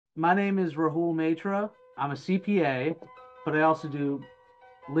My name is Rahul Matra. I'm a CPA, but I also do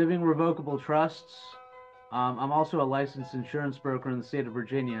living revocable trusts. I'm also a licensed insurance broker in the state of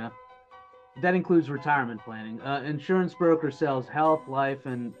Virginia. That includes retirement planning. Insurance broker sells health, life,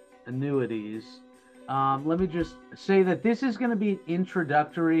 and annuities. Let me just say that this is going to be an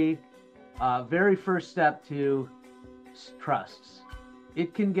introductory, very first step to trusts.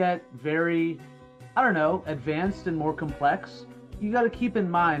 It can get very, I don't know, advanced and more complex. You got to keep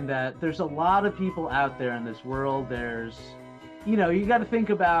in mind that there's a lot of people out there in this world. You got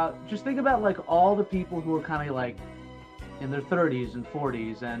to just think about like all the people who are kind of like in their 30s and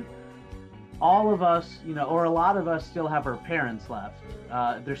 40s, and all of us, or a lot of us still have our parents left.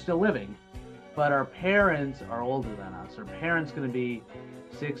 They're still living, but our parents are older than us. Our parents going to be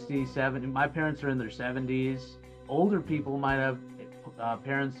 60, 70. My parents are in their 70s. Older people might have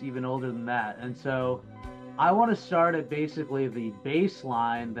parents even older than that. And so I want to start at basically the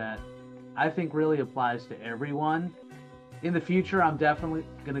baseline that I think really applies to everyone. In the future, I'm definitely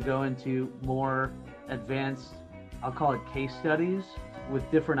going to go into more advanced, I'll call it case studies with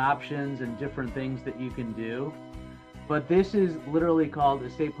different options and different things that you can do. But this is literally called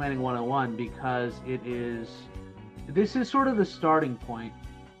Estate Planning 101 because this is sort of the starting point.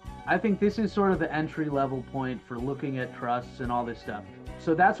 I think this is sort of the entry level point for looking at trusts and all this stuff.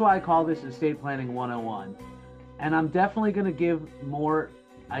 So that's why I call this Estate Planning 101. And I'm definitely going to give more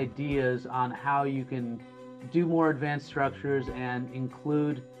ideas on how you can do more advanced structures and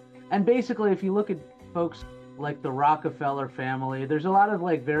basically, if you look at folks like the Rockefeller family, there's a lot of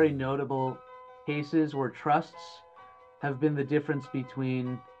like very notable cases where trusts have been the difference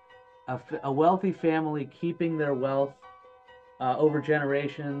between a wealthy family keeping their wealth over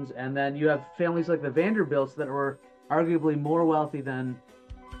generations, and then you have families like the Vanderbilts that were arguably more wealthy than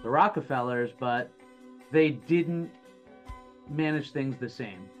the Rockefellers, but they didn't manage things the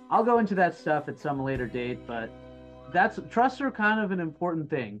same. I'll go into that stuff at some later date, but that's trusts are kind of an important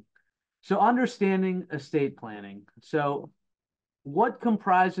thing. So understanding estate planning. So what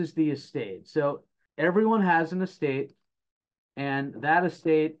comprises the estate? So everyone has an estate, and that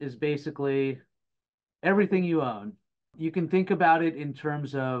estate is basically everything you own. You can think about it in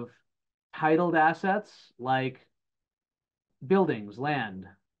terms of titled assets like buildings, land,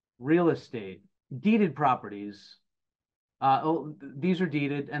 real estate, deeded properties. These are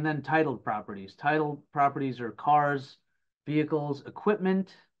deeded, and then titled properties. Titled properties are cars, vehicles,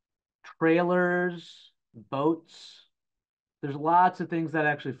 equipment, trailers, boats. There's lots of things that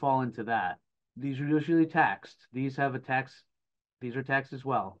actually fall into that. These are usually taxed. These have a tax. These are taxed as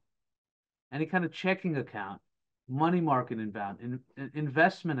well. Any kind of checking account, money market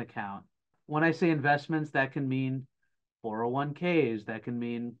investment account. When I say investments, that can mean 401ks, that can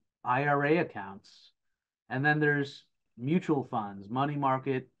mean IRA accounts. And then there's mutual funds, money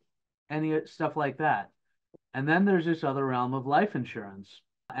market, any stuff like that. And then there's this other realm of life insurance.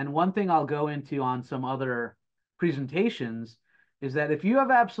 And one thing I'll go into on some other presentations is that if you have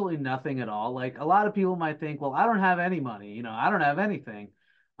absolutely nothing at all, like a lot of people might think, well, I don't have any money, I don't have anything.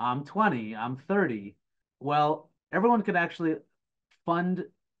 I'm 20, I'm 30. Well, everyone could actually fund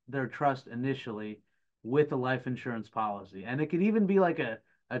their trust initially with a life insurance policy. And it could even be like a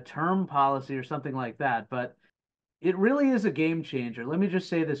term policy or something like that. But it really is a game changer. Let me just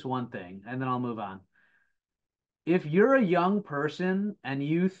say this one thing and then I'll move on. If you're a young person and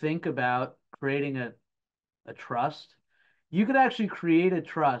you think about creating a trust, you could actually create a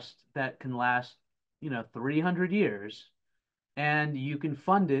trust that can last, 300 years, and you can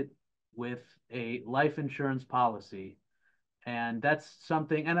fund it with a life insurance policy. And that's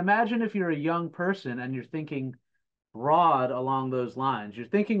something, and imagine if you're a young person and you're thinking broad along those lines. You're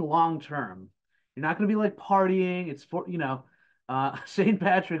thinking long term. You're not going to be like partying. It's for, St.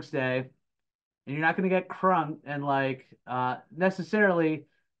 Patrick's Day, and you're not going to get crunk and like necessarily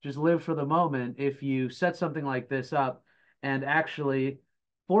just live for the moment if you set something like this up and actually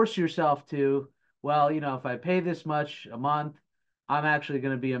force yourself to, well, if I pay this much a month, I'm actually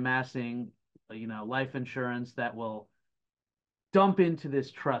going to be amassing, life insurance that will dump into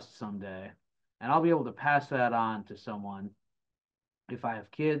this trust someday. And I'll be able to pass that on to someone if I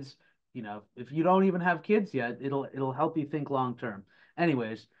have kids. If you don't even have kids yet, it'll help you think long term.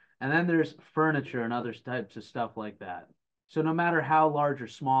 Anyways, and then there's furniture and other types of stuff like that. So no matter how large or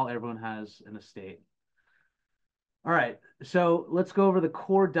small, everyone has an estate. All right, so let's go over the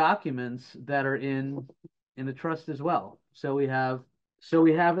core documents that are in the trust as well. So we have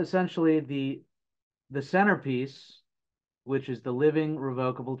essentially the centerpiece, which is the living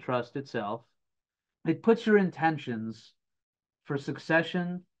revocable trust itself. It puts your intentions for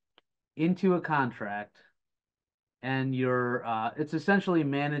succession into a contract, and you're it's essentially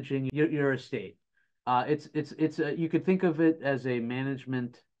managing your estate. You could think of it as a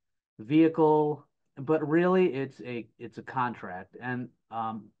management vehicle, but really it's a contract, and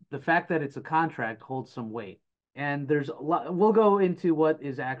the fact that it's a contract holds some weight. And there's a lot. We'll go into what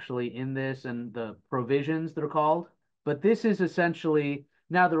is actually in this and the provisions they're called, but this is essentially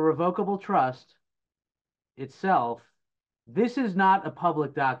now the revocable trust itself. This is not a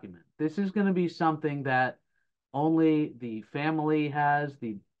public document. This is going to be something that only the family has,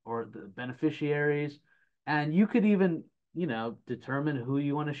 the or the beneficiaries, and you could even, determine who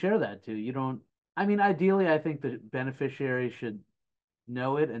you want to share that to. You don't, I mean, ideally, I think the beneficiary should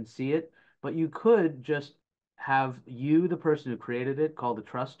know it and see it, but you could just have you, the person who created it, called the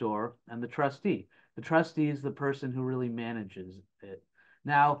trustor, and the trustee. The trustee is the person who really manages it.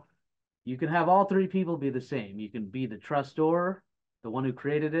 Now, you can have all three people be the same. You can be the trustor, the one who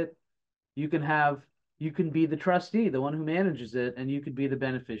created it. You can have you can be the trustee, the one who manages it, and you could be the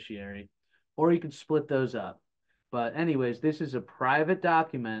beneficiary, or you could split those up. But anyways, this is a private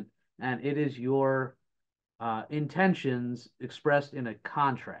document, and it is your intentions expressed in a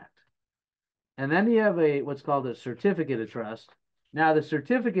contract. And then you have a what's called a certificate of trust. Now, the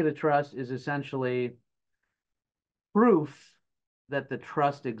certificate of trust is essentially proof that the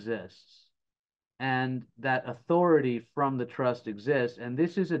trust exists and that authority from the trust exists. And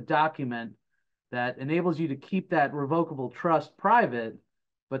this is a document that enables you to keep that revocable trust private,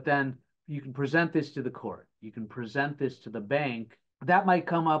 but then you can present this to the court. You can present this to the bank. That might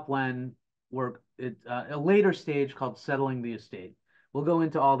come up when we're at a later stage called settling the estate. We'll go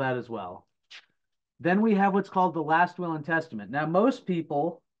into all that as well. Then we have what's called the last will and testament. Now, most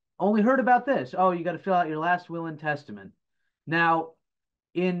people only heard about this. Oh, you got to fill out your last will and testament. Now,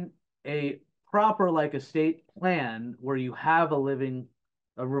 in a proper like estate plan where you have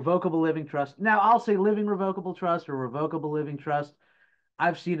a revocable living trust. Now, I'll say living revocable trust or revocable living trust.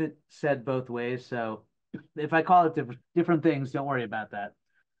 I've seen it said both ways. So if I call it different things, don't worry about that.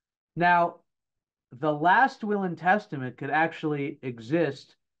 Now, the last will and testament could actually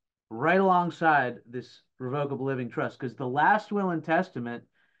exist right alongside this revocable living trust because the last will and testament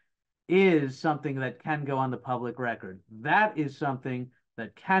is something that can go on the public record. That is something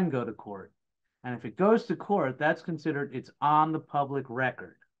that can go to court. And if it goes to court, that's considered it's on the public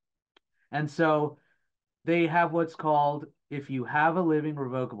record. And so they have what's called, if you have a living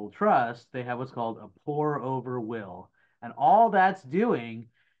revocable trust, they have what's called a pour over will. And all that's doing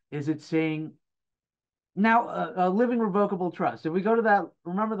is it's saying, now a living revocable trust. If we go to that,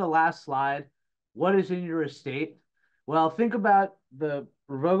 remember the last slide, what is in your estate? Well, think about the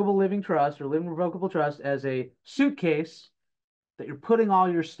revocable living trust or living revocable trust as a suitcase that you're putting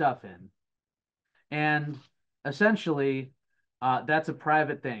all your stuff in. And essentially, that's a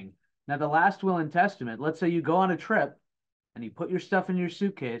private thing. Now, the last will and testament, let's say you go on a trip and you put your stuff in your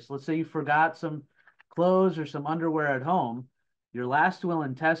suitcase. Let's say you forgot some clothes or some underwear at home. Your last will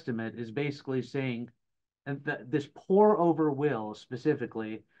and testament is basically saying, and this pour over will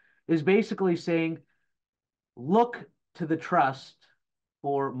specifically is basically saying, look to the trust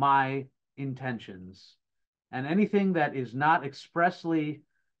for my intentions. And anything that is not expressly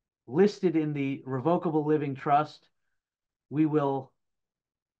listed in the revocable living trust, we will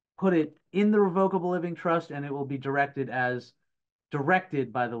put it in the revocable living trust and it will be directed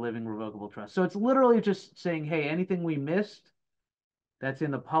by the living revocable trust. So it's literally just saying, hey, anything we missed that's in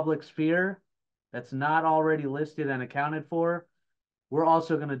the public sphere that's not already listed and accounted for, we're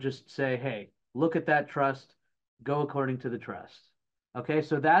also going to just say, hey, look at that trust, go according to the trust. Okay,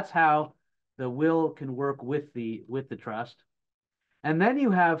 so that's how the will can work with the trust. And then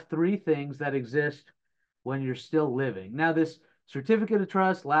you have three things that exist when you're still living. Now, this certificate of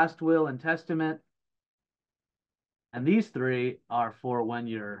trust, last will, and testament, and these three are for when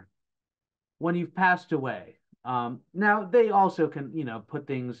you've passed away. Now they also can, put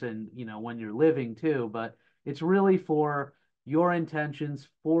things in, when you're living too, but it's really for your intentions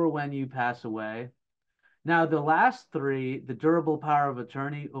for when you pass away. Now, the last three, the durable power of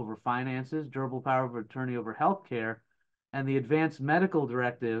attorney over finances, durable power of attorney over healthcare, and the advanced medical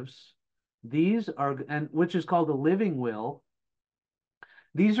directives, these are, and which is called a living will.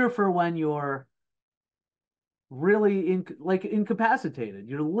 These are for when you're really incapacitated.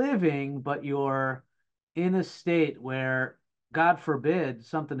 You're living, but you're in a state where, God forbid,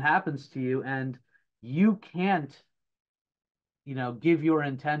 something happens to you and you can't, give your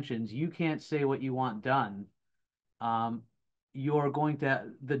intentions. You can't say what you want done. You're going to,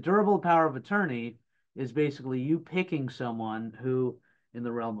 the durable power of attorney is basically you picking someone who, in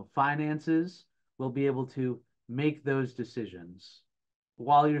the realm of finances, will be able to make those decisions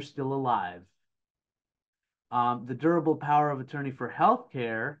while you're still alive. The durable power of attorney for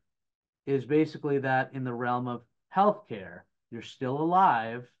healthcare is basically that in the realm of healthcare. You're still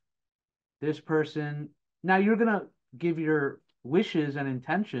alive. This person, now you're going to give your wishes and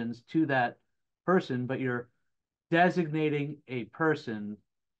intentions to that person, but you're designating a person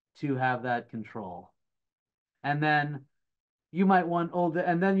to have that control. And then you might want,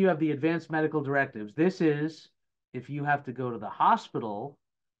 and then you have the advanced medical directives. This is if you have to go to the hospital,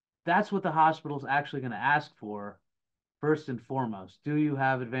 that's what the hospital's actually going to ask for first and foremost. Do you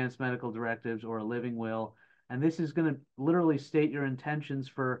have advanced medical directives or a living will? And this is going to literally state your intentions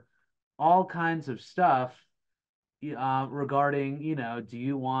for all kinds of stuff regarding, do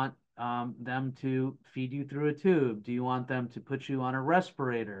you want them to feed you through a tube? Do you want them to put you on a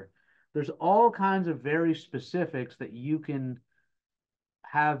respirator? There's all kinds of very specifics that you can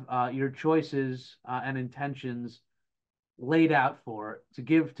have your choices and intentions laid out for to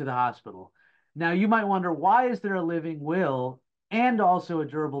give to the hospital. Now, you might wonder, why is there a living will and also a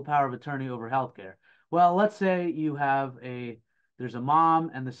durable power of attorney over healthcare? Well, let's say there's a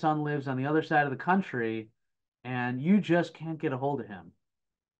mom and the son lives on the other side of the country and you just can't get a hold of him.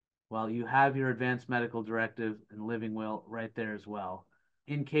 Well, you have your advanced medical directive and living will right there as well,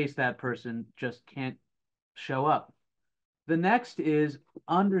 in case that person just can't show up. The next is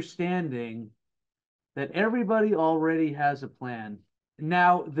understanding that everybody already has a plan.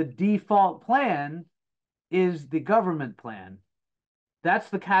 Now, the default plan is the government plan. That's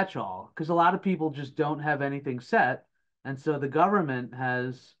the catch-all, because a lot of people just don't have anything set. And so the government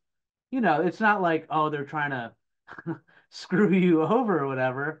has, it's not like, oh, they're trying to screw you over or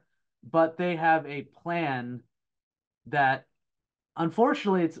whatever, but they have a plan that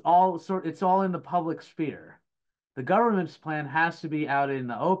unfortunately it's all in the public sphere. The government's plan has to be out in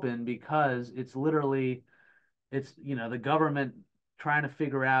the open because it's the government trying to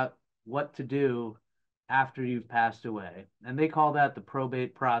figure out what to do after you've passed away. And they call that the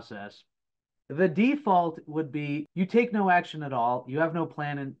probate process. The default would be you take no action at all, you have no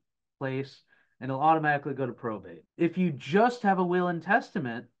plan in place, and it'll automatically go to probate. If you just have a will and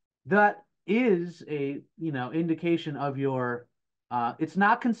testament, that is a indication of your it's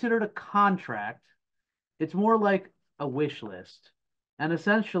not considered a contract. It's more like a wish list. And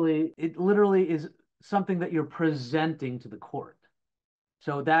essentially, it literally is something that you're presenting to the court.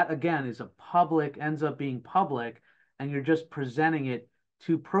 So that again ends up being public, and you're just presenting it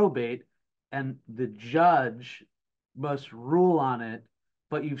to probate, and the judge must rule on it.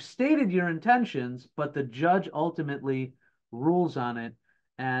 But you've stated your intentions, but the judge ultimately rules on it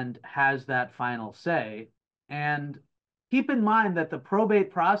and has that final say. And keep in mind that the probate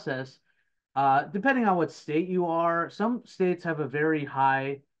process, depending on what state you are, some states have a very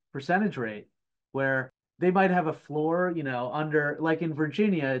high percentage rate where they might have a floor, under, like in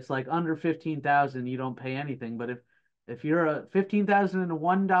Virginia, it's like under 15,000, you don't pay anything. But if you're a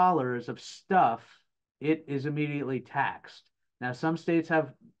 $15,001 of stuff, it is immediately taxed. Now, some states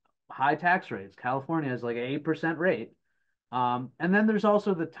have high tax rates. California has like an 8% rate. And then there's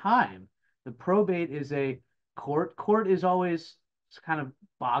also the time. The probate is a court is always kind of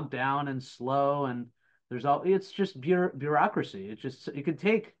bogged down and slow, and it's just bureaucracy. It could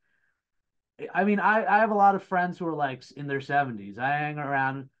take. I mean, I have a lot of friends who are like in their 70s. I hang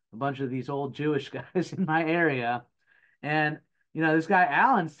around a bunch of these old Jewish guys in my area, and this guy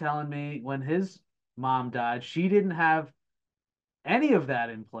Alan's telling me when his mom died, she didn't have any of that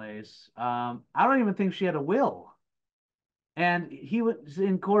in place. I don't even think she had a will. And he was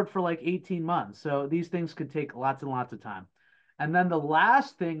in court for like 18 months. So these things could take lots and lots of time. And then the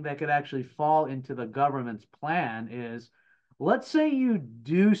last thing that could actually fall into the government's plan is, let's say you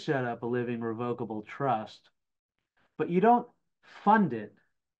do set up a living revocable trust, but you don't fund it.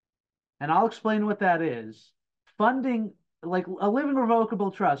 And I'll explain what that is. Funding, like a living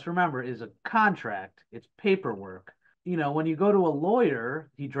revocable trust, remember, is a contract, it's paperwork. When you go to a lawyer,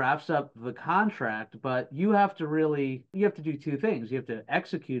 he drafts up the contract, but you have to do two things. You have to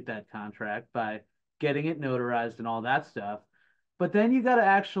execute that contract by getting it notarized and all that stuff. But then you got to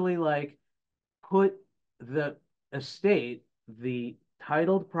actually like put the estate, the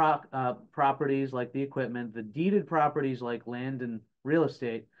titled properties like the equipment, the deeded properties like land and real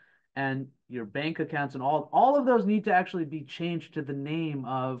estate, and your bank accounts and all of those need to actually be changed to the name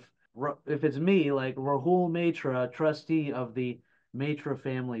of, if it's me, like Rahul Matra, trustee of the Matra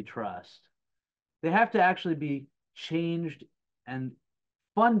Family Trust. They have to actually be changed, and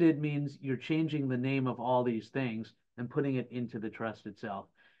funded means you're changing the name of all these things and putting it into the trust itself.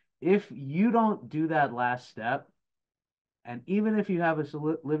 If you don't do that last step, and even if you have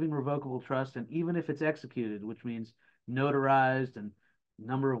a living revocable trust, and even if it's executed, which means notarized and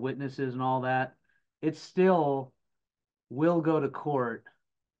number of witnesses and all that, it still will go to court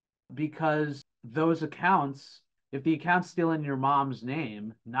because those accounts, if the account's still in your mom's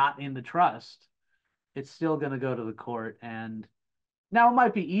name, not in the trust, it's still going to go to the court. And now it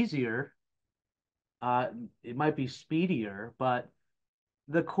might be easier, uh, it might be speedier, but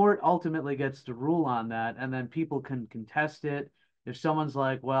the court ultimately gets to rule on that, and then people can contest it. If someone's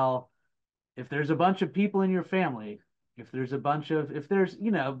like, well, if there's a bunch of people in your family, if there's,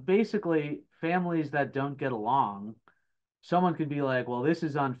 basically families that don't get along, someone could be like, well, this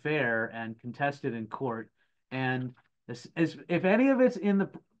is unfair and contest it in court. And if any of it's in the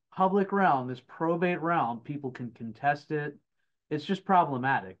public realm, this probate realm, people can contest it. It's just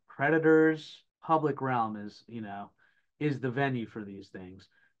problematic. Creditors, public realm is the venue for these things.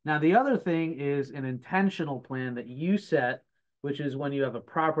 Now, the other thing is an intentional plan that you set, which is when you have a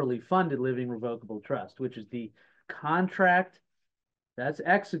properly funded living revocable trust, which is the contract that's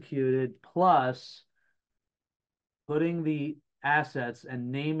executed plus putting the assets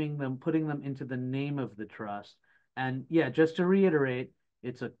and naming them, putting them into the name of the trust. And yeah, just to reiterate,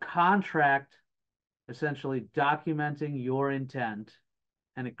 it's a contract essentially documenting your intent,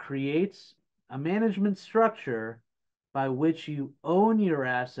 and it creates a management structure by which you own your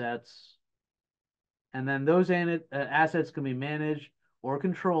assets, and then those assets can be managed or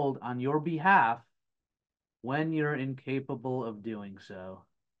controlled on your behalf when you're incapable of doing so.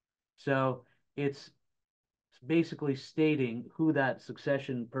 So it's basically stating who that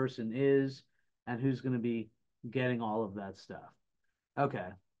succession person is and who's going to be getting all of that stuff. Okay.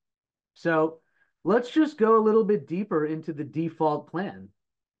 So let's just go a little bit deeper into the default plan,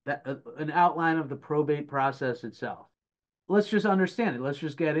 that an outline of the probate process itself. Let's just understand it. Let's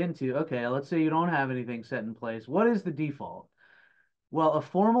just get into, okay, let's say you don't have anything set in place. What is the default? Well, a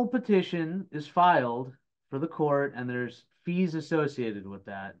formal petition is filed for the court, and there's fees associated with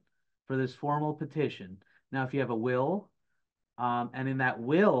that for this formal petition. Now, if you have a will, and in that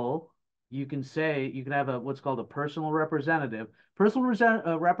will, you can have what's called a personal representative.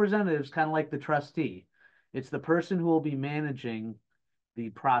 Representative is kind of like the trustee. It's the person who will be managing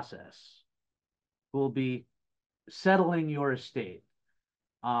the process, who will be settling your estate.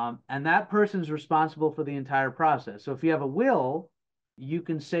 And that person's responsible for the entire process. So if you have a will, you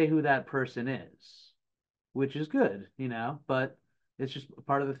can say who that person is, which is good, but it's just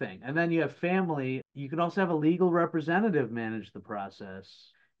part of the thing. And then you have family. You can also have a legal representative manage the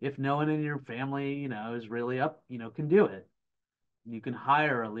process. If no one in your family, is really up, can do it. You can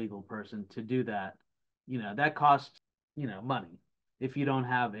hire a legal person to do that. That costs, money if you don't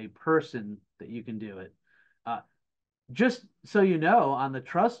have a person that you can do it. Just so you know, on the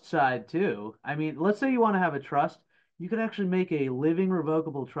trust side too, I mean, let's say you want to have a trust, you can actually make a living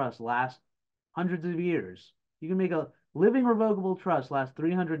revocable trust last hundreds of years. You can make a living revocable trust last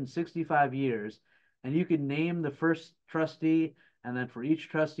 365 years, and you can name the first trustee, and then for each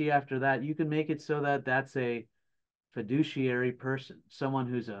trustee after that, you can make it so that that's a fiduciary person, someone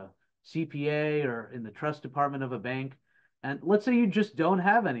who's a CPA or in the trust department of a bank. And let's say you just don't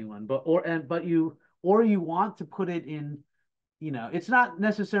have anyone, but you want to put it in, it's not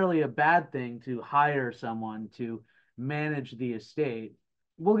necessarily a bad thing to hire someone to manage the estate.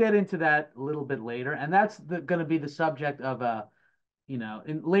 We'll get into that a little bit later, and that's going to be the subject of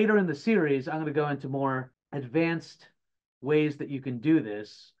later in the series. I'm going to go into more advanced ways that you can do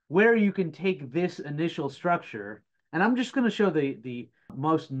this, where you can take this initial structure, and I'm just going to show the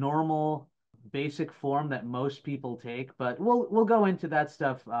most normal basic form that most people take, but we'll go into that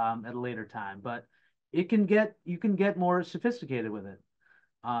stuff at a later time. But you can get more sophisticated with it.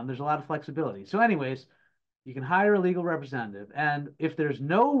 There's a lot of flexibility. So, anyways, you can hire a legal representative, and if there's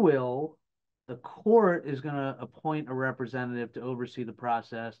no will, the court is going to appoint a representative to oversee the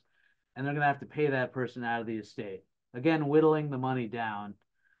process, and they're going to have to pay that person out of the estate. Again, whittling the money down.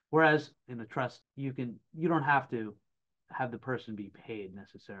 Whereas in the trust, you don't have to have the person be paid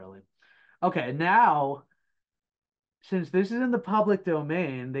necessarily. Okay, now since this is in the public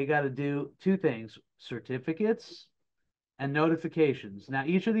domain, they got to do two things: certificates and notifications. Now,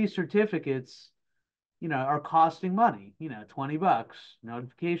 each of these certificates, are costing money, $20.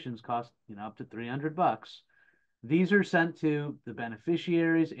 Notifications cost, up to $300. These are sent to the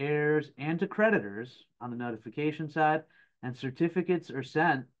beneficiaries, heirs, and to creditors on the notification side, and certificates are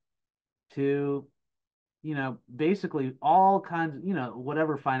sent to, basically all kinds of,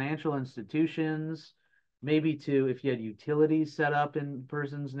 whatever financial institutions, maybe to, if you had utilities set up in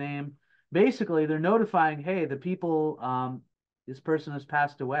person's name. Basically, they're notifying, hey, the people, this person has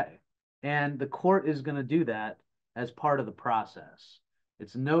passed away. And the court is going to do that as part of the process.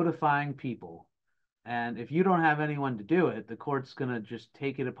 It's notifying people. And if you don't have anyone to do it, the court's going to just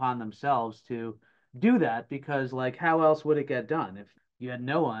take it upon themselves to do that because, like, how else would it get done if you had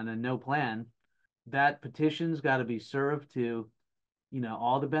no one and no plan? That petition's got to be served to,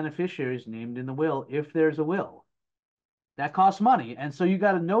 all the beneficiaries named in the will if there's a will. That costs money. And so you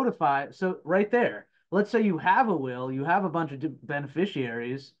got to notify. So right there, let's say you have a will, you have a bunch of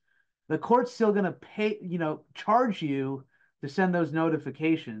beneficiaries, the court's still going to pay, charge you to send those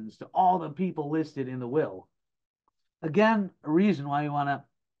notifications to all the people listed in the will. Again, a reason why you want to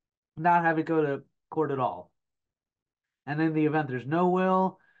not have it go to court at all. And in the event there's no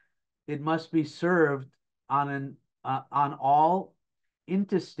will, it must be served on all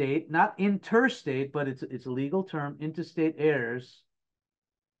intestate, not interstate, but it's a legal term, intestate heirs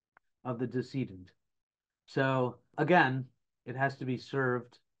of the decedent. So again, it has to be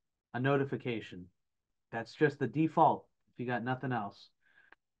served a notification. That's just the default if you got nothing else.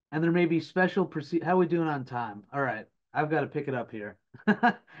 And there may be special procedure. How are we doing on time? All right, I've got to pick it up here.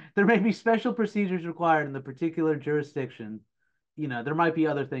 There may be special procedures required in the particular jurisdiction. There might be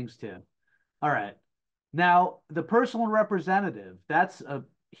other things too. All right. Now, the personal representative, that's a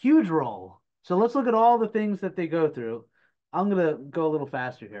huge role. So let's look at all the things that they go through. I'm going to go a little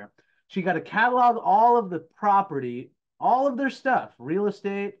faster here. So you got to catalog all of the property, all of their stuff, real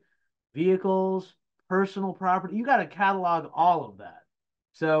estate, vehicles, personal property. You got to catalog all of that.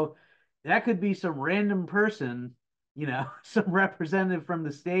 So that could be some random person, some representative from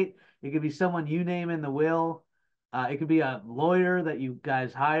the state. It could be someone you name in the will. It could be a lawyer that you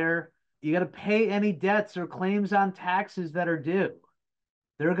guys hire. You got to pay any debts or claims on taxes that are due.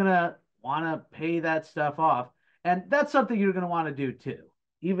 They're going to want to pay that stuff off. And that's something you're going to want to do too.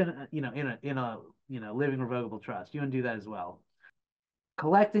 Even, in a living revocable trust, you want to do that as well.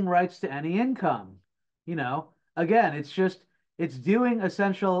 Collecting rights to any income. Again, it's doing a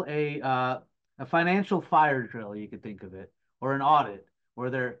financial fire drill, you could think of it, or an audit, where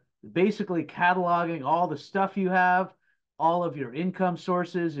they're basically cataloging all the stuff you have, all of your income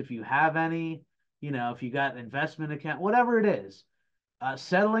sources, if you have any, if you got investment account, whatever it is,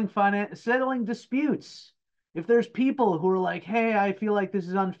 settling disputes. If there's people who are like, hey, I feel like this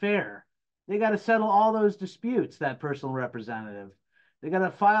is unfair, they got to settle all those disputes, that personal representative. They got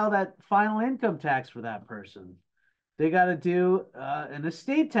to file that final income tax for that person. They got to do an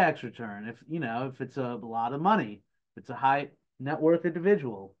estate tax return if it's a lot of money, if it's a high net worth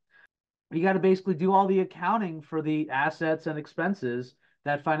individual. You got to basically do all the accounting for the assets and expenses,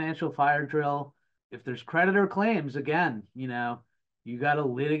 that financial fire drill. If there's creditor claims, again, you got to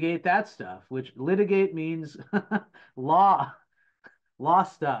litigate that stuff, which litigate means law, law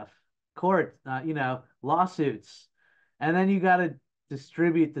stuff, court, lawsuits. And then you got to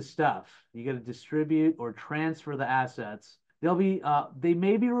distribute the stuff. You got to distribute or transfer the assets. They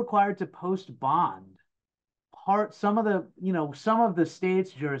may be required to post bond. Some of the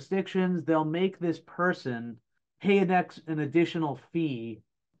states, jurisdictions, they'll make this person pay an additional fee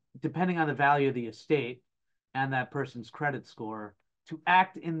depending on the value of the estate and that person's credit score to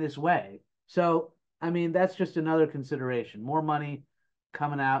act in this way. So, I mean, that's just another consideration. More money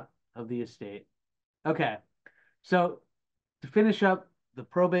coming out of the estate. Okay. So, to finish up the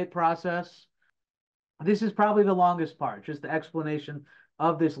probate process, this is probably the longest part, just the explanation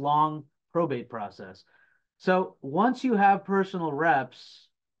of this long probate process. So once you have personal reps,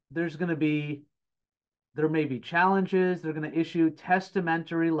 there may be challenges. They're going to issue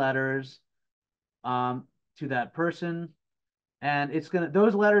testamentary letters to that person. And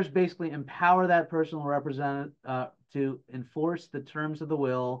those letters basically empower that personal representative to enforce the terms of the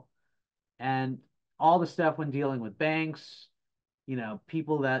will and all the stuff when dealing with banks,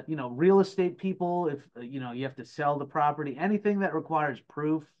 people that, real estate people, if, you have to sell the property, anything that requires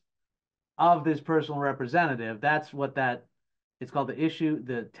proof of this personal representative, that's what it's called,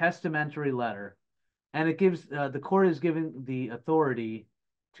 the testamentary letter. And it gives, the court is giving the authority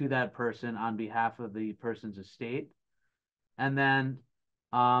to that person on behalf of the person's estate. And then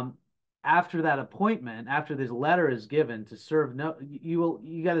after that appointment, after this letter is given to serve,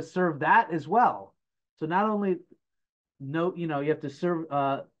 you got to serve that as well. So not only you have to serve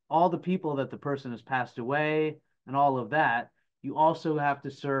all the people that the person has passed away and all of that, you also have to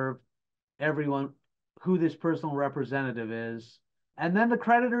serve everyone who this personal representative is. And then the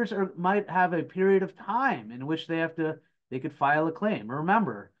creditors might have a period of time in which they could file a claim.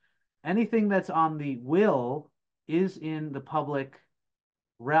 Remember, anything that's on the will is in the public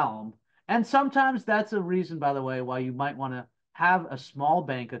realm. And sometimes that's a reason, by the way, why you might want to have a small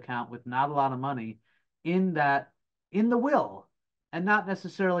bank account with not a lot of money in the will and not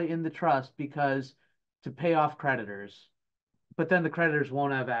necessarily in the trust, because to pay off creditors, but then the creditors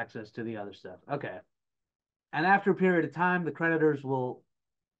won't have access to the other stuff. Okay. And after a period of time, the creditors will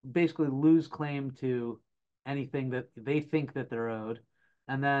basically lose claim to anything that they think that they're owed.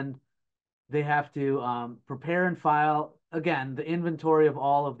 And then they have to prepare and file, again, the inventory of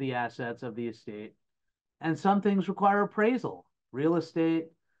all of the assets of the estate. And some things require appraisal, real estate,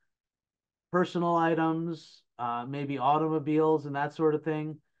 personal items, maybe automobiles and that sort of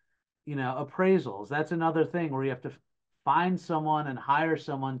thing. Appraisals. That's another thing where you have to find someone and hire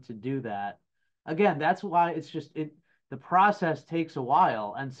someone to do that. Again, that's why the process takes a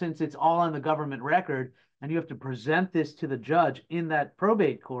while. And since it's all on the government record and you have to present this to the judge in that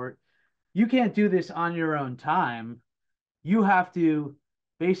probate court, you can't do this on your own time. You have to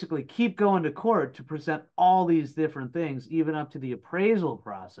basically keep going to court to present all these different things, even up to the appraisal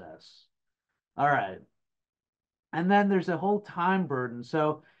process. All right. And then there's a whole time burden.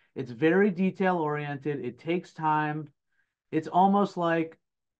 So it's very detail oriented. It takes time. It's almost like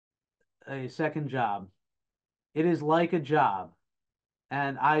a second job. It is like a job.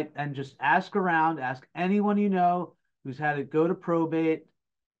 And just ask around, ask anyone you know who's had it go to probate,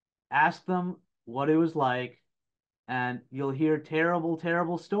 ask them what it was like, and you'll hear terrible,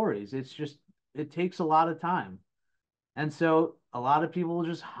 terrible stories. It takes a lot of time. And so a lot of people will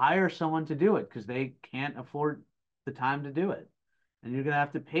just hire someone to do it because they can't afford the time to do it. And you're going to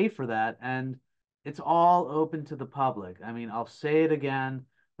have to pay for that. And it's all open to the public. I mean, I'll say it again.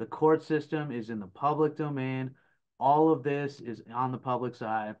 The court system is in the public domain. All of this is on the public's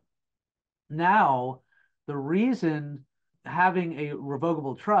eye. Now, the reason having a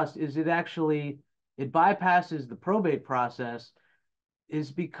revocable trust is it bypasses the probate process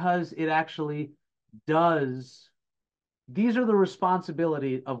is because it actually does. These are the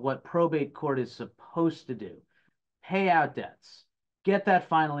responsibility of what probate court is supposed to do: pay out debts, get that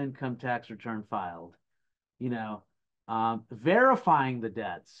final income tax return filed, you know, verifying the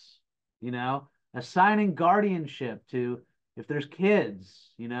debts, assigning guardianship to, if there's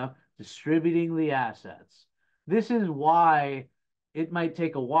kids, distributing the assets. This is why it might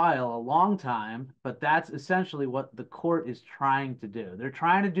take a while, a long time, but that's essentially what the court is trying to do. They're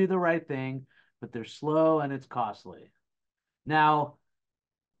trying to do the right thing, but they're slow and it's costly. Now,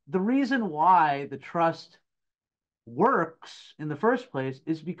 the reason why the trust works in the first place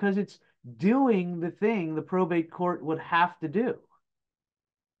is because it's doing the thing the probate court would have to do.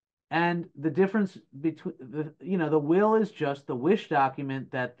 And the difference between the will is just the wish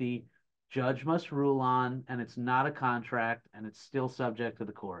document that the judge must rule on, and it's not a contract, and it's still subject to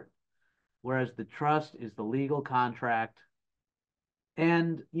the court. Whereas the trust is the legal contract.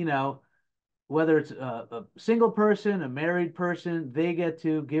 And, whether it's a single person, a married person, they get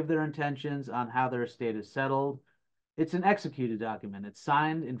to give their intentions on how their estate is settled. It's an executed document. It's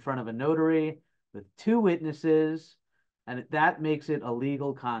signed in front of a notary with two witnesses, and that makes it a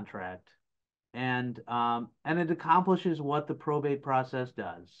legal contract. And it accomplishes what the probate process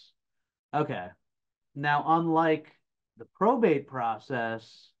does. Okay. Now, unlike the probate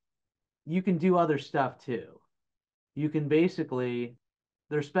process, you can do other stuff too. You can basically,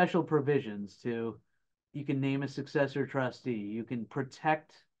 there's special provisions you can name a successor trustee. You can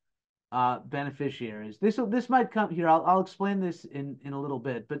protect beneficiaries. This might come here. I'll explain this in a little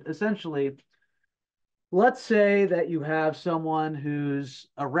bit, but essentially, let's say that you have someone who's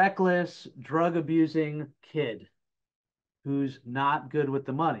a reckless, drug abusing kid who's not good with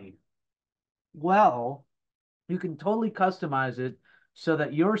the money. Well, you can totally customize it so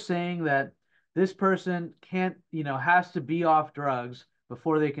that you're saying that this person can't, has to be off drugs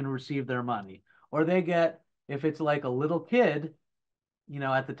before they can receive their money. Or if it's like a little kid,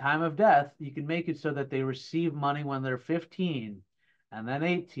 at the time of death, you can make it so that they receive money when they're 15 and then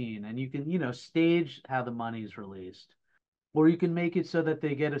 18, and you can, stage how the money is released. Or you can make it so that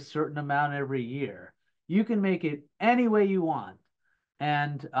they get a certain amount every year. You can make it any way you want.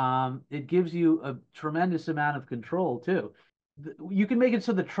 And it gives you a tremendous amount of control too. You can make it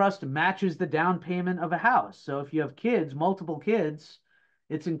so the trust matches the down payment of a house. So if you have kids, multiple kids,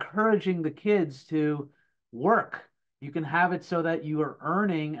 it's encouraging the kids to work. You can have it so that you are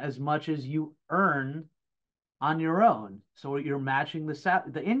earning as much as you earn on your own. So you're matching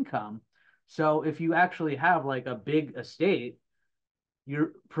the income. So if you actually have like a big estate,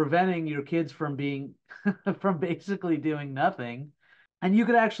 you're preventing your kids from being from basically doing nothing. And you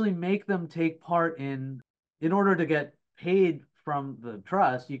could actually make them take part in order to get paid from the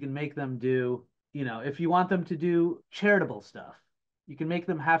trust, you can make them do, if you want them to do charitable stuff, you can make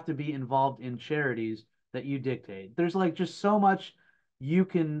them have to be involved in charities that you dictate. There's like just so much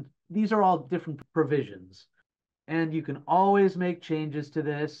these are all different provisions. And you can always make changes to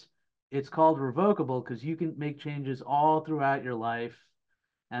this. It's called revocable because you can make changes all throughout your life.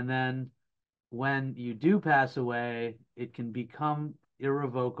 And then when you do pass away,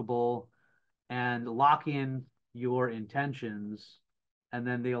 irrevocable, and lock in your intentions, and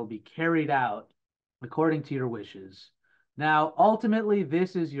then they'll be carried out according to your wishes. Now, ultimately,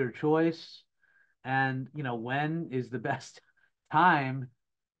 this is your choice, and when is the best time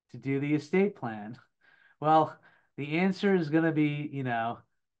to do the estate plan? Well, the answer is going to be,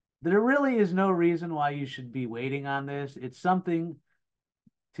 there really is no reason why you should be waiting on this. It's something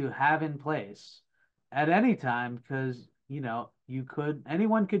to have in place at any time because,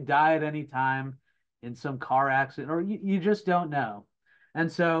 anyone could die at any time in some car accident, or you just don't know.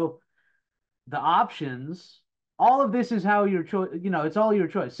 And so the options, all of this is how your choice, it's all your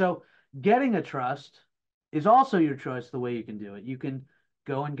choice. So getting a trust is also your choice, the way you can do it. You can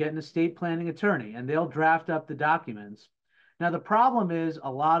go and get an estate planning attorney and they'll draft up the documents. Now, the problem is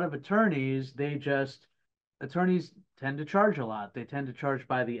a lot of attorneys tend to charge a lot. They tend to charge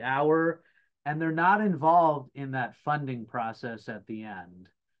by the hour and they're not involved in that funding process at the end.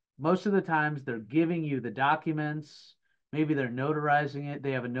 Most of the times they're giving you the documents. Maybe they're notarizing it.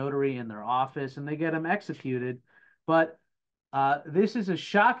 They have a notary in their office and they get them executed. But this is a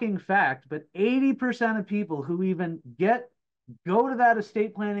shocking fact, but 80% of people who even go to that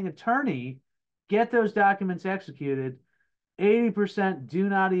estate planning attorney, get those documents executed, 80% do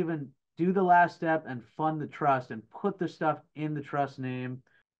not even do the last step and fund the trust and put the stuff in the trust name.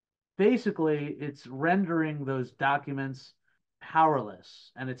 Basically, it's rendering those documents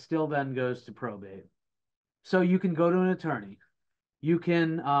powerless, and it still then goes to probate. So you can go to an attorney. You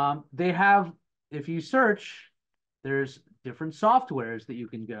can, they have, if you search, there's different softwares that you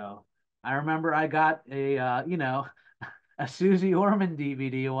can go. I remember I got a Susie Orman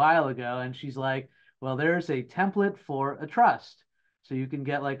DVD a while ago, and she's like, well, there's a template for a trust. So you can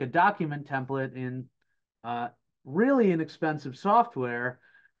get like a document template in really inexpensive software.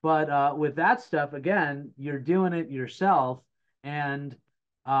 But with that stuff, again, you're doing it yourself. And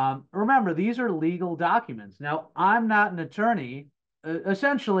remember, these are legal documents. Now, I'm not an attorney.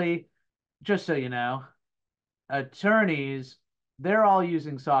 Essentially, just so you know, attorneys, they're all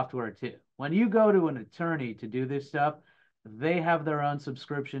using software too. When you go to an attorney to do this stuff, they have their own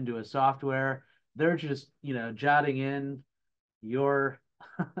subscription to a software. They're just, jotting in your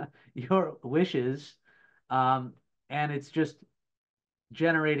your wishes, and it's just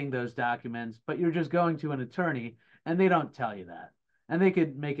generating those documents. But you're just going to an attorney, and they don't tell you that, and they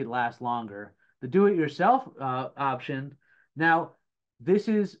could make it last longer. The do-it-yourself option. Now, this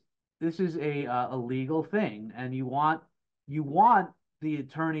is a legal thing, and you want the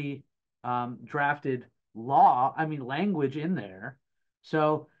attorney drafted language in there.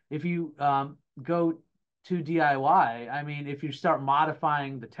 So if you go to DIY, if you start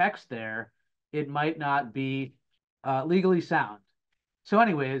modifying the text there, it might not be legally sound. So,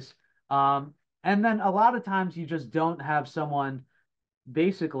 anyways, and then a lot of times you just don't have someone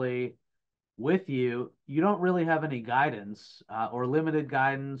basically with you. You don't really have any guidance or limited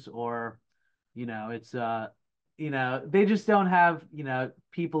guidance, or it's they just don't have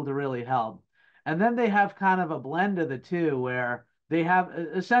people to really help. And then they have kind of a blend of the two where they have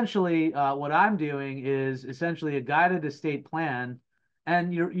essentially what I'm doing is essentially a guided estate plan,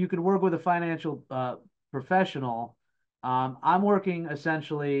 and you could work with a financial professional. I'm working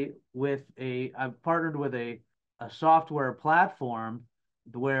essentially I've partnered with a software platform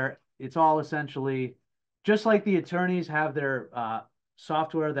where it's all essentially just like the attorneys have their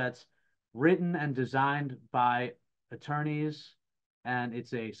software that's written and designed by attorneys, and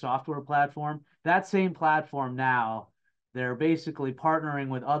it's a software platform. That same platform now, they're basically partnering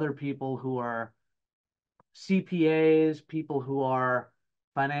with other people who are CPAs, people who are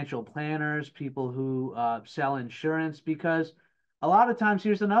financial planners, people who sell insurance, because a lot of times,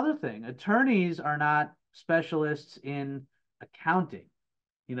 here's another thing: attorneys are not specialists in accounting.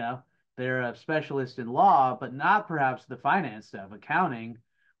 You know, they're a specialist in law, but not perhaps the finance stuff, accounting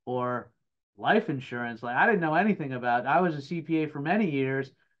or life insurance. Like I didn't know anything about. I was a CPA for many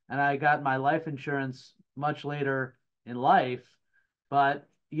years, and I got my life insurance much later in life. But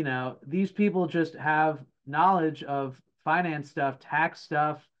these people just have knowledge of finance stuff, tax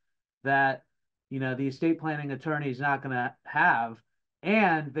stuff that the estate planning attorney is not going to have,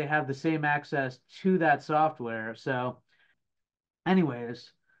 and they have the same access to that software. So,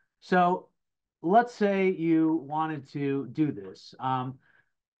 anyways, so let's say you wanted to do this.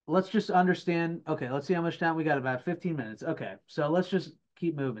 Let's just understand. Okay, let's see how much time we got. About 15 minutes. Okay, so let's just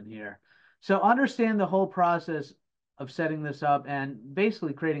keep moving here. So understand the whole process of setting this up and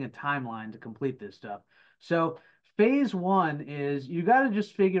basically creating a timeline to complete this stuff. So phase one is you got to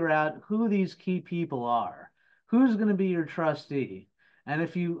just figure out who these key people are. Who's going to be your trustee? And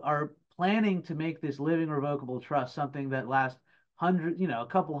if you are planning to make this living revocable trust something that lasts a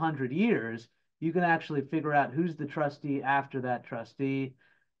couple hundred years, you can actually figure out who's the trustee after that trustee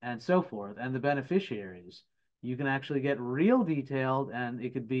and so forth, and the beneficiaries. You can actually get real detailed, and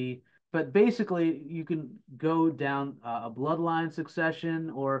it could be, but basically, you can go down a bloodline succession,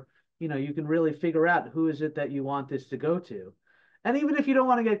 or you can really figure out who is it that you want this to go to. And even if you don't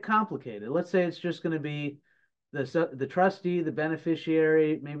want to get complicated, let's say it's just going to be the trustee, the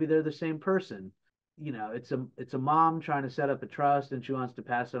beneficiary, maybe they're the same person. It's a mom trying to set up a trust and she wants to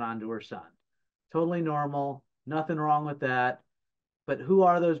pass it on to her son. Totally normal, nothing wrong with that. But who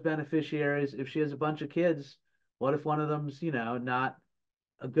are those beneficiaries? If she has a bunch of kids, what if one of them's, not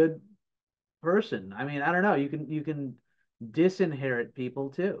a good person? I mean, I don't know. You can disinherit people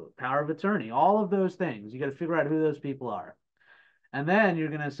too. Power of attorney, all of those things. You got to figure out who those people are. And then you're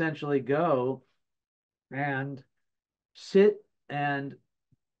going to essentially go and sit and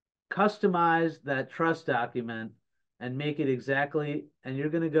customize that trust document and make it exactly, and you're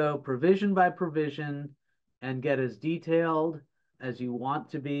going to go provision by provision and get as detailed as you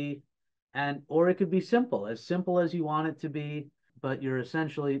want to be. And or it could be as simple as you want it to be, but you're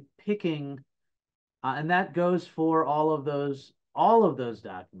essentially picking, and that goes for all of those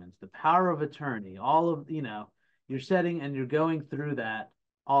documents, the power of attorney, all of, you're setting and you're going through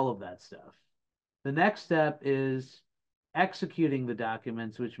all of that stuff. The next step is executing the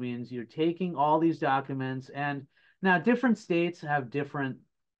documents, which means you're taking all these documents. And now different states have different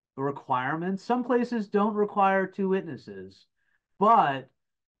requirements. Some places don't require two witnesses, but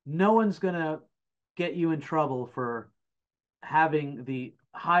no one's going to get you in trouble for having the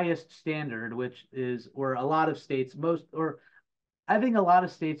highest standard, which is where a lot of states, or I think a lot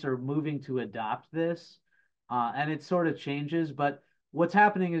of states are moving to adopt this, and it sort of changes. But what's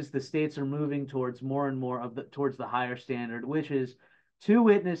happening is the states are moving towards more and more towards the higher standard, which is two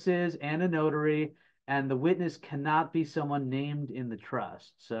witnesses and a notary, and the witness cannot be someone named in the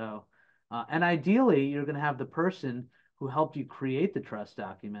trust. So, and ideally, you're going to have the person who helped you create the trust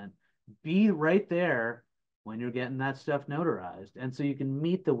document be right there when you're getting that stuff notarized, and so you can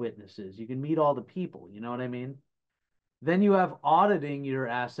meet the witnesses, you can meet all the people. You know what I mean? Then you have auditing your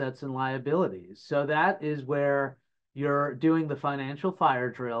assets and liabilities. So that is where you're doing the financial fire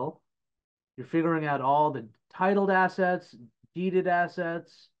drill. You're figuring out all the titled assets, deeded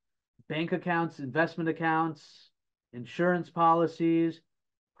assets, bank accounts, investment accounts, insurance policies,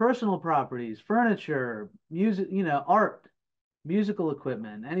 personal properties, furniture, music, art, musical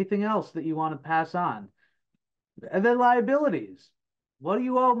equipment, anything else that you want to pass on. And then liabilities. What do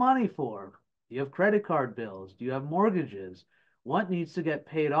you owe money for? Do you have credit card bills? Do you have mortgages? What needs to get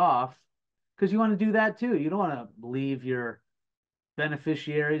paid off? Because you want to do that too. You don't want to leave your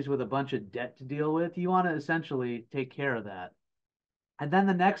beneficiaries with a bunch of debt to deal with. You want to essentially take care of that. And then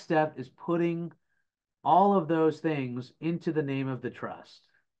the next step is putting all of those things into the name of the trust,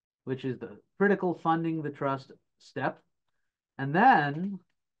 which is the critical funding the trust step. And then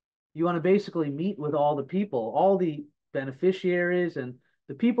you want to basically meet with all the people, all the beneficiaries and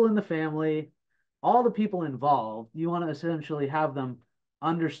the people in the family, all the people involved. You want to essentially have them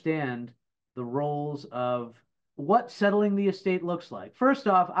understand the roles of what settling the estate looks like. First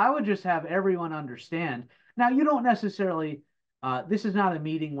off, I would just have everyone understand. Now, you don't necessarily, this is not a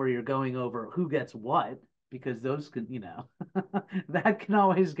meeting where you're going over who gets what, because those can, that can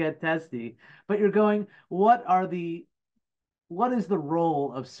always get testy. But you're going, what is the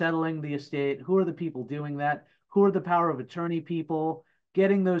role of settling the estate? Who are the people doing that? Who are the power of attorney people?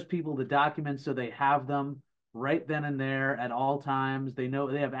 Getting those people the documents so they have them right then and there at all times. They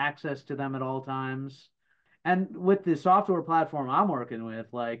know they have access to them at all times. And with the software platform I'm working with,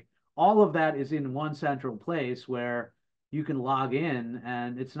 like all of that is in one central place where you can log in,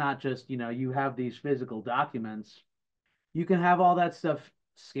 and it's not just, you have these physical documents. You can have all that stuff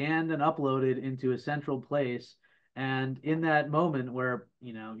scanned and uploaded into a central place. And in that moment where,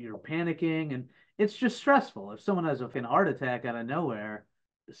 you're panicking and it's just stressful. If someone has a heart attack out of nowhere,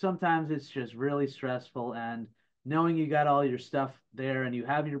 sometimes it's just really stressful. And knowing you got all your stuff there and you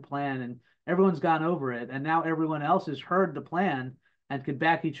have your plan and everyone's gone over it, and now everyone else has heard the plan and could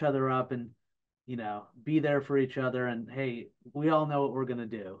back each other up and, be there for each other. And hey, we all know what we're going to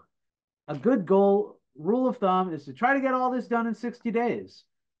do. A good rule of thumb is to try to get all this done in 60 days.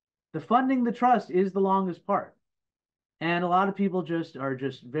 The funding the trust is the longest part. And a lot of people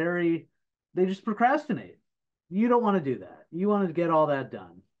they just procrastinate. You don't want to do that. You want to get all that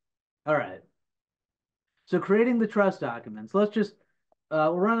done. All right. So creating the trust documents. Let's just,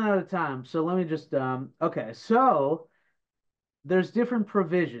 we're running out of time. So let me just, okay. So there's different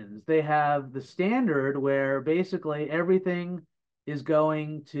provisions. They have the standard where basically everything is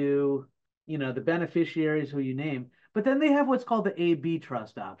going to, the beneficiaries who you name. But then they have what's called the AB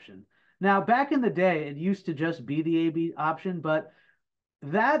trust option. Now, back in the day, it used to just be the AB option, but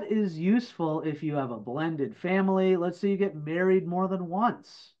that is useful if you have a blended family. Let's say you get married more than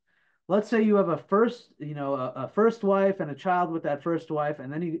once. Let's say you have a a first wife and a child with that first wife,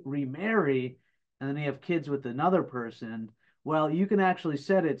 and then you remarry, and then you have kids with another person. Well, you can actually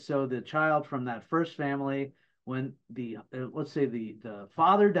set it so the child from that first family, when the let's say the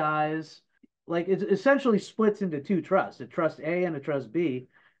father dies, like it essentially splits into two trusts, a trust A and a trust B,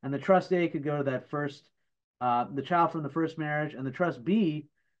 and the trust A could go to that first the child from the first marriage, and the trust B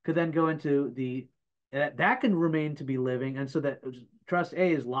could then go into that can remain to be living, and so that trust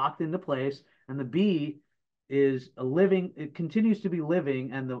A is locked into place, and the B is a living, it continues to be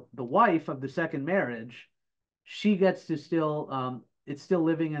living, and the wife of the second marriage, she gets to still it's still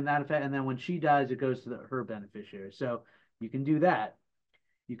living in that effect, and then when she dies, it goes to her beneficiary. So you can do that.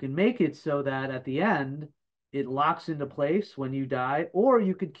 You can make it so that at the end it locks into place when you die, or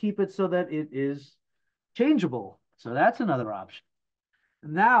you could keep it so that it is changeable. So that's another option.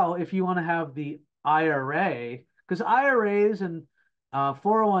 Now, if you want to have the IRA, because IRAs and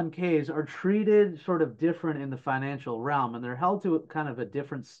 401ks are treated sort of different in the financial realm, and they're held to kind of a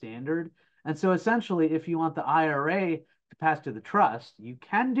different standard. And so essentially, if you want the IRA to pass to the trust, you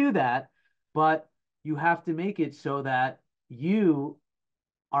can do that, but you have to make it so that you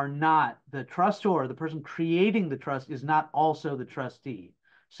are not the trustor, the person creating the trust is not also the trustee.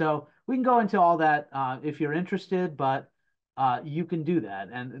 So we can go into all that if you're interested, but you can do that.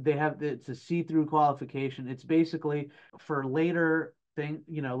 And it's a see-through qualification. It's basically for later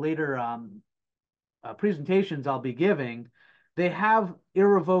presentations I'll be giving, they have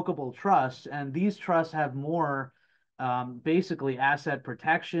irrevocable trusts, and these trusts have more basically asset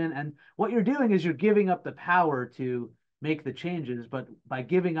protection. And what you're doing is you're giving up the power to make the changes, but by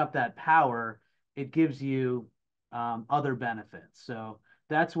giving up that power, it gives you other benefits. So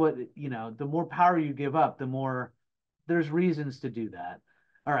that's what, the more power you give up, the more there's reasons to do that.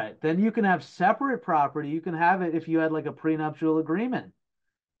 All right, then you can have separate property. You can have it if you had like a prenuptial agreement.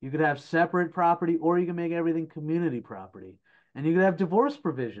 You could have separate property, or you can make everything community property. And you could have divorce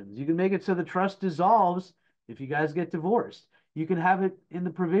provisions. You can make it so the trust dissolves if you guys get divorced. You can have it in the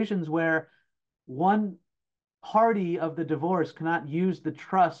provisions where one party of the divorce cannot use the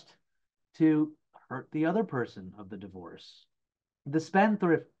trust to hurt the other person of the divorce. The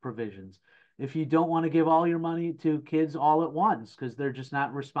spendthrift provisions. If you don't want to give all your money to kids all at once because they're just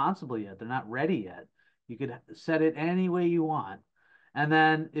not responsible yet, they're not ready yet, you could set it any way you want. And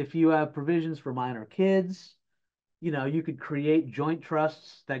then if you have provisions for minor kids, you could create joint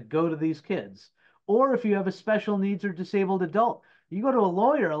trusts that go to these kids. Or if you have a special needs or disabled adult, you go to a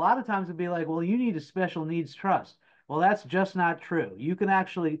lawyer, a lot of times it'd be like, well, you need a special needs trust. Well, that's just not true. You can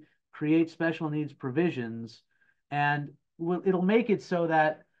actually create special needs provisions, and it'll make it so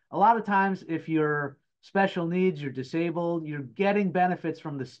that a lot of times if you're special needs, you're disabled, you're getting benefits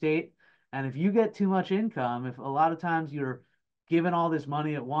from the state. And if you get too much income, if a lot of times you're given all this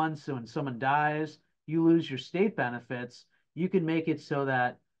money at once, so when someone dies, you lose your state benefits, you can make it so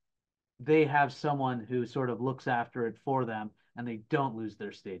that they have someone who sort of looks after it for them and they don't lose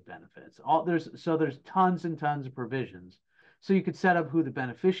their state benefits. There's tons and tons of provisions. So you could set up who the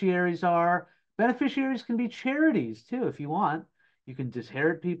beneficiaries are. Beneficiaries can be charities too if you want. You can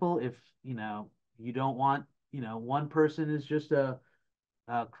disinherit people if you don't want, one person is just a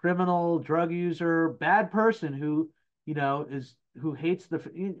criminal, drug user, bad person who hates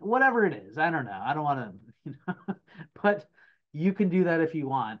whatever it is. I don't know. I don't want to, but you can do that if you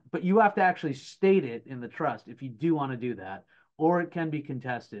want, but you have to actually state it in the trust if you do want to do that, or it can be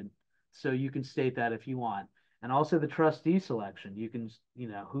contested. So you can state that if you want. And also the trustee selection, you can,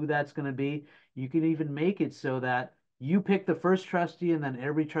 who that's going to be. You can even make it so that you pick the first trustee, and then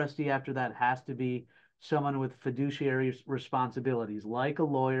every trustee after that has to be someone with fiduciary responsibilities, like a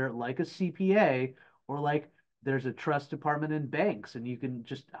lawyer, like a CPA, or like there's a trust department in banks, and you can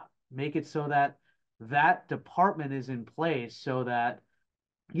just make it so that that department is in place so that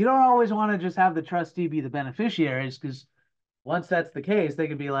you don't always want to just have the trustee be the beneficiaries, because once that's the case, they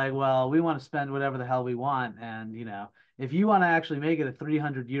could be like, well, we want to spend whatever the hell we want. And, if you want to actually make it a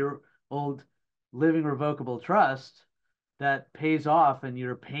 300-year-old living revocable trust that pays off, and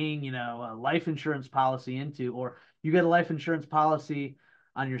you're paying, a life insurance policy into, or you get a life insurance policy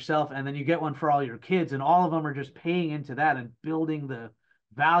on yourself, and then you get one for all your kids, and all of them are just paying into that and building the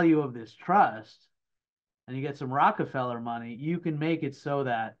value of this trust, and you get some Rockefeller money, you can make it so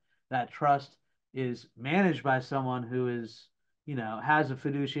that that trust is managed by someone who is, has a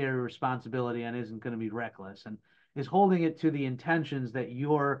fiduciary responsibility and isn't going to be reckless and is holding it to the intentions that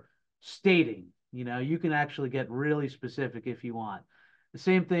you're stating. You can actually get really specific if you want. The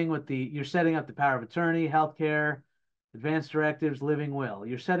same thing with you're setting up the power of attorney, healthcare, advanced directives, living will.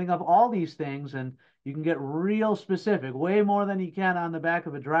 You're setting up all these things and you can get real specific, way more than you can on the back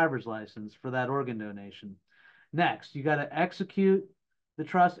of a driver's license for that organ donation. Next, you got to execute the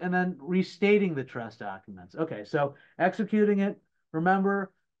trust and then restating the trust documents. Okay, so executing it,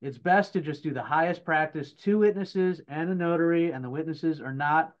 remember, it's best to just do the highest practice, two witnesses and a notary, and the witnesses are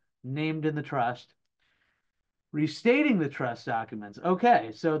not named in the trust. Restating the trust documents.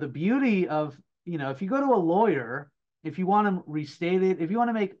 Okay, so the beauty of, if you go to a lawyer, if you want to restate it, if you want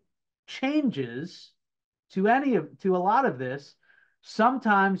to make changes to a lot of this,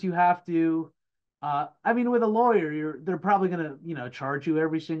 sometimes you have to, I mean, with a lawyer, they're probably going to, charge you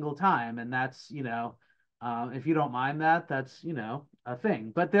every single time. And that's, if you don't mind that, that's, a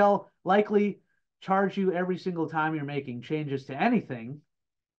thing. But they'll likely charge you every single time you're making changes to anything.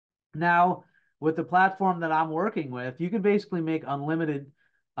 Now, with the platform that I'm working with, you can basically make unlimited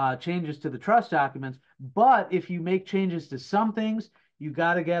changes to the trust documents. But if you make changes to some things, you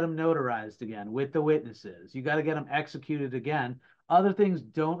got to get them notarized again with the witnesses. You got to get them executed again. Other things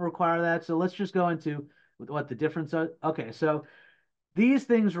don't require that. So let's just go into what the difference is. Okay, so these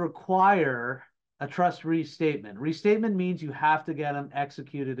things require a trust restatement. Restatement means you have to get them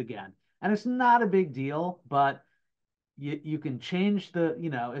executed again. And it's not a big deal, but you can change so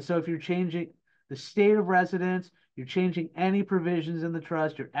if you're changing the state of residence, you're changing any provisions in the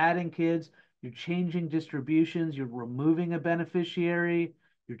trust, you're adding kids, you're changing distributions, you're removing a beneficiary,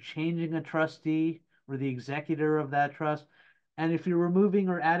 you're changing a trustee or the executor of that trust. And if you're removing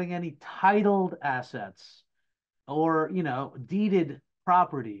or adding any titled assets or, deeded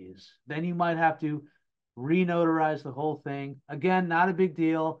properties, then you might have to renotarize the whole thing. Again, not a big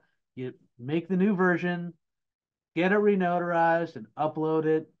deal. You make the new version, get it renotarized and upload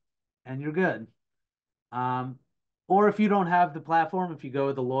it, and you're good. Or if you don't have the platform, if you go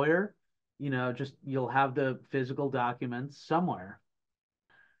with a lawyer, just you'll have the physical documents somewhere.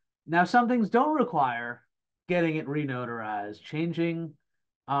 Now, some things don't require getting it renotarized, changing.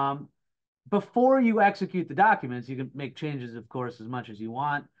 Before you execute the documents, you can make changes, of course, as much as you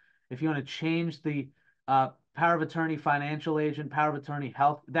want. If you want to change the power of attorney, financial agent, power of attorney,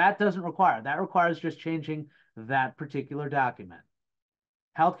 health, that doesn't require. That requires just changing that particular document.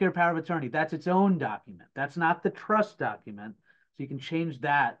 Healthcare power of attorney, that's its own document. That's not the trust document. So you can change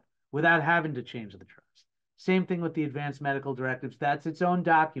that without having to change the trust. Same thing with the advanced medical directives. That's its own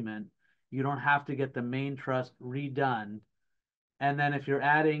document. You don't have to get the main trust redone. And then if you're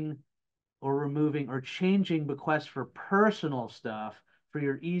adding or removing or changing bequests for personal stuff, for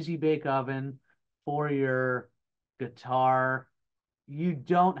your easy bake oven, for your guitar, you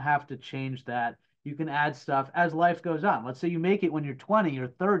don't have to change that. You can add stuff as life goes on. Let's say you make it when you're 20 or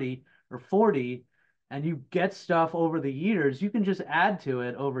 30 or 40 and you get stuff over the years, you can just add to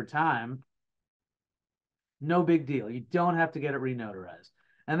it over time. No big deal. You don't have to get it renotarized.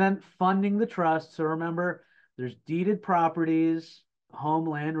 And then funding the trust. So remember, there's deeded properties, home,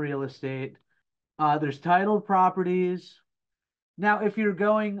 land, real estate. There's titled properties. Now, if you're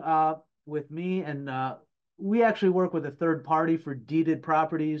going with me, and we actually work with a third party for deeded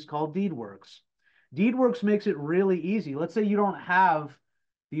properties called DeedWorks. DeedWorks makes it really easy. Let's say you don't have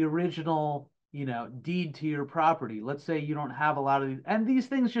the original, deed to your property. Let's say you don't have a lot of these, and these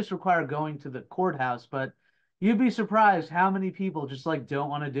things just require going to the courthouse, but you'd be surprised how many people just like don't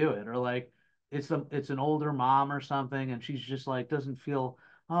want to do it, or like it's an older mom or something, and she's just like doesn't feel,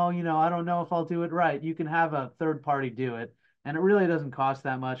 oh, I don't know if I'll do it right. You can have a third party do it, and it really doesn't cost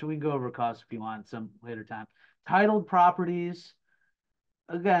that much. We can go over costs if you want some later time. Titled properties,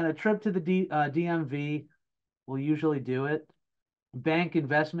 again, a trip to the DMV will usually do it. Bank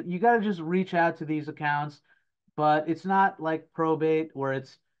investment, you got to just reach out to these accounts, but it's not like probate where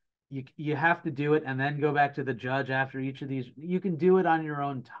you have to do it and then go back to the judge after each of these. You can do it on your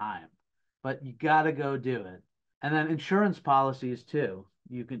own time, but you got to go do it. And then insurance policies too.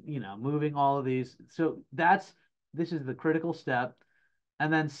 You can, moving all of these. So this is the critical step.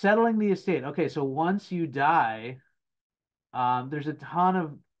 And then settling the estate. Okay, so once you die, there's a ton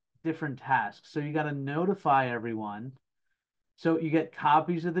of different tasks. So you got to notify everyone. So you get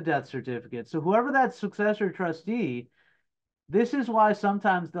copies of the death certificate. So whoever that successor trustee, this is why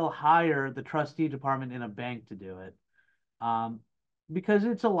sometimes they'll hire the trustee department in a bank to do it, because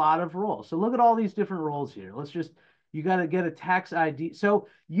it's a lot of roles. So look at all these different roles here. You got to get a tax ID. So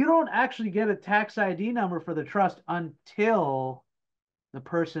you don't actually get a tax ID number for the trust until the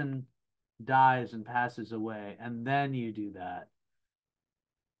person dies and passes away, and then you do that.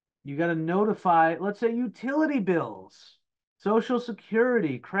 You got to notify, let's say, utility bills. Social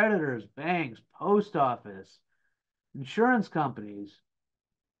Security, creditors, banks, post office, insurance companies.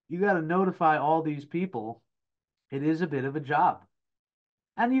 You got to notify all these people. It is a bit of a job.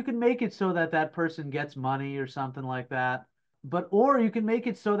 And you can make it so that that person gets money or something like that. But, or you can make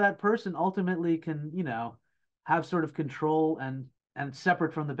it so that person ultimately can, have sort of control and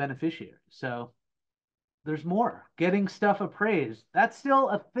separate from the beneficiary. So there's more. Getting stuff appraised. That's still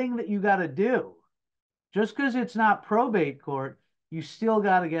a thing that you got to do. Just because it's not probate court, you still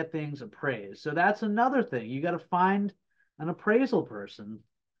got to get things appraised. So that's another thing. You got to find an appraisal person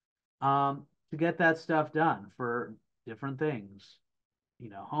to get that stuff done for different things,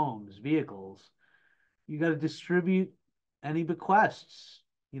 homes, vehicles. You got to distribute any bequests,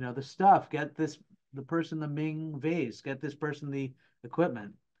 the stuff, get the person the Ming vase, get this person the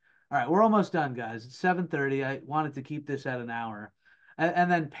equipment. All right, we're almost done, guys. It's 7:30. I wanted to keep this at an hour.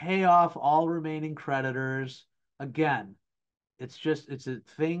 And then pay off all remaining creditors. Again, it's a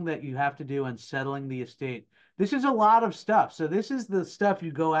thing that you have to do in settling the estate. This is a lot of stuff. So this is the stuff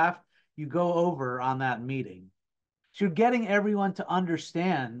you go over on that meeting. So you're getting everyone to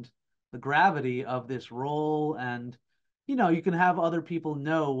understand the gravity of this role, and you can have other people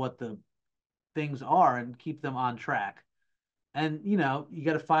know what the things are and keep them on track. And you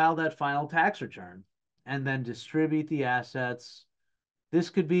got to file that final tax return and then distribute the assets. This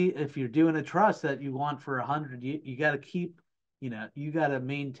could be, if you're doing a trust that you want for 100, you got to keep, you got to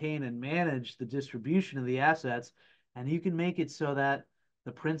maintain and manage the distribution of the assets, and you can make it so that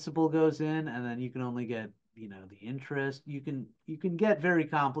the principal goes in, and then you can only get, the interest. You can get very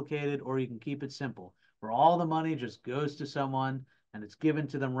complicated, or you can keep it simple, where all the money just goes to someone and it's given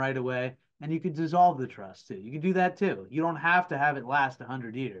to them right away. And you could dissolve the trust too. You can do that too. You don't have to have it last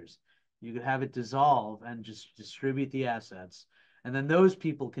 100 years. You could have it dissolve and just distribute the assets, and then those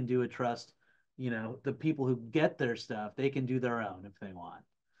people can do a trust. The people who get their stuff, they can do their own if they want.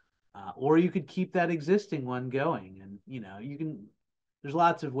 Or you could keep that existing one going, and you can. There's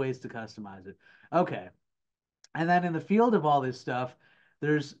lots of ways to customize it. Okay, and then in the field of all this stuff,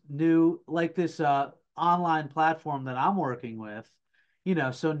 there's new, like this online platform that I'm working with.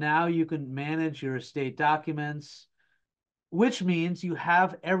 So now you can manage your estate documents, which means you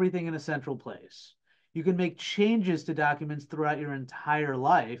have everything in a central place. You can make changes to documents throughout your entire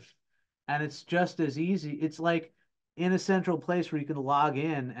life, and it's just as easy. It's like in a central place where you can log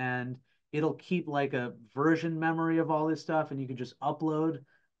in, and it'll keep like a version memory of all this stuff, and you can just upload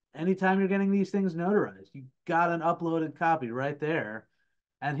anytime you're getting these things notarized. You got an uploaded copy right there.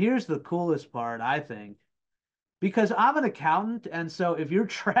 And here's the coolest part, I think, because I'm an accountant, and so if you're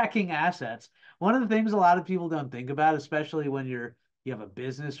tracking assets, one of the things a lot of people don't think about, especially when you have a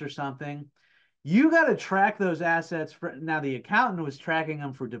business or something, you got to track those assets for. Now the accountant was tracking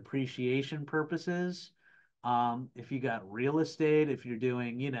them for depreciation purposes. If you got real estate, if you're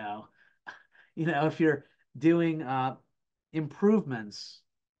doing, if you're doing improvements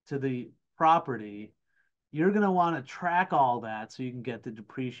to the property, you're going to want to track all that so you can get the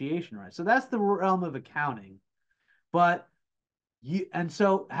depreciation right. So that's the realm of accounting. But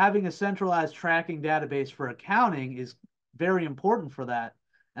so having a centralized tracking database for accounting is very important for that.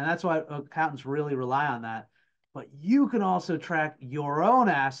 And that's why accountants really rely on that. But you can also track your own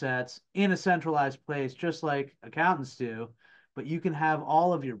assets in a centralized place, just like accountants do. But you can have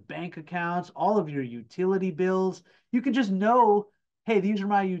all of your bank accounts, all of your utility bills. You can just know, hey, these are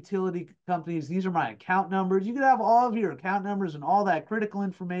my utility companies, these are my account numbers. You can have all of your account numbers and all that critical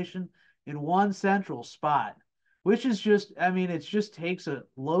information in one central spot, which is just, I mean, it just takes a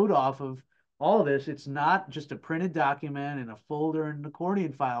load off of all of this. It's not just a printed document in a folder in an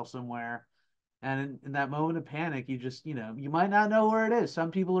accordion file somewhere. And in that moment of panic, you just, you might not know where it is.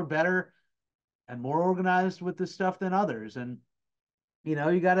 Some people are better and more organized with this stuff than others. And, you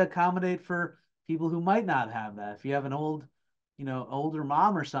got to accommodate for people who might not have that. If you have an older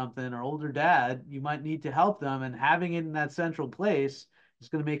mom or something, or older dad, you might need to help them. And having it in that central place is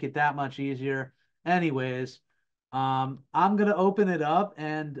going to make it that much easier. Anyways, I'm going to open it up,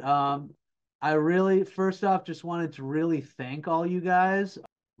 and I really, first off, just wanted to really thank all you guys.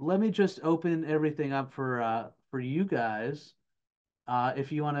 Let me just open everything up for you guys.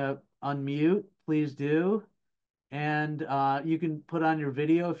 If you want to unmute, please do. And you can put on your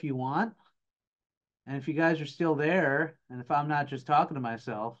video if you want. And if you guys are still there, and if I'm not just talking to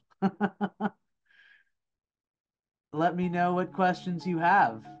myself, let me know what questions you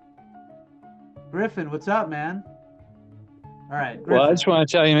have. Griffin, what's up, man? All right, Griffin. Well, I just want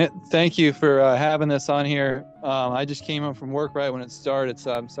to tell you, thank you for having this on here. I just came home from work right when it started,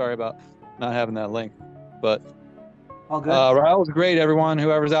 so I'm sorry about not having that link. But all good. Raul was great, everyone,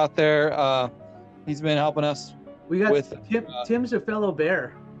 whoever's out there. He's been helping us We got with Tim's a fellow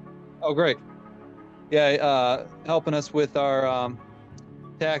bear. oh great. Yeah, helping us with our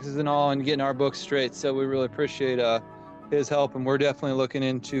taxes and all and getting our books straight. So we really appreciate his help, and we're definitely looking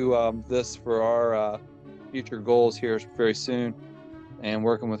into this for our future goals here very soon, and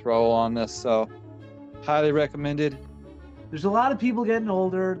working with Raul on this. So highly recommended. There's a lot of people getting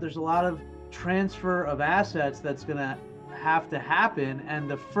older. There's a lot of transfer of assets that's gonna have to happen, and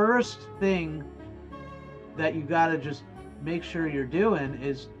the first thing that you got to just make sure you're doing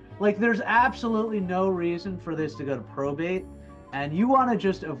is, like, there's absolutely no reason for this to go to probate, and you want to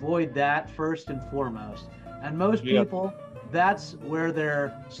just avoid that first and foremost. And most people, that's where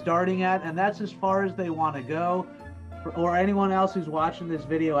they're starting at, and that's as far as they want to go. Or anyone else who's watching this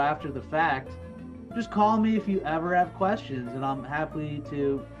video after the fact, just call me if you ever have questions, and I'm happy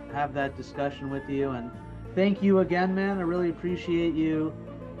to have that discussion with you. And thank you again, man. I really appreciate you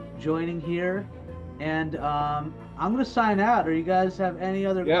joining here. And I'm going to sign out. Or you guys have any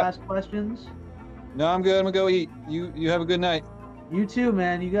other last questions? No, I'm good. I'm going to go eat. You have a good night. You too,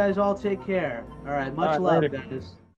 man. You guys all take care. All right. Much love, guys.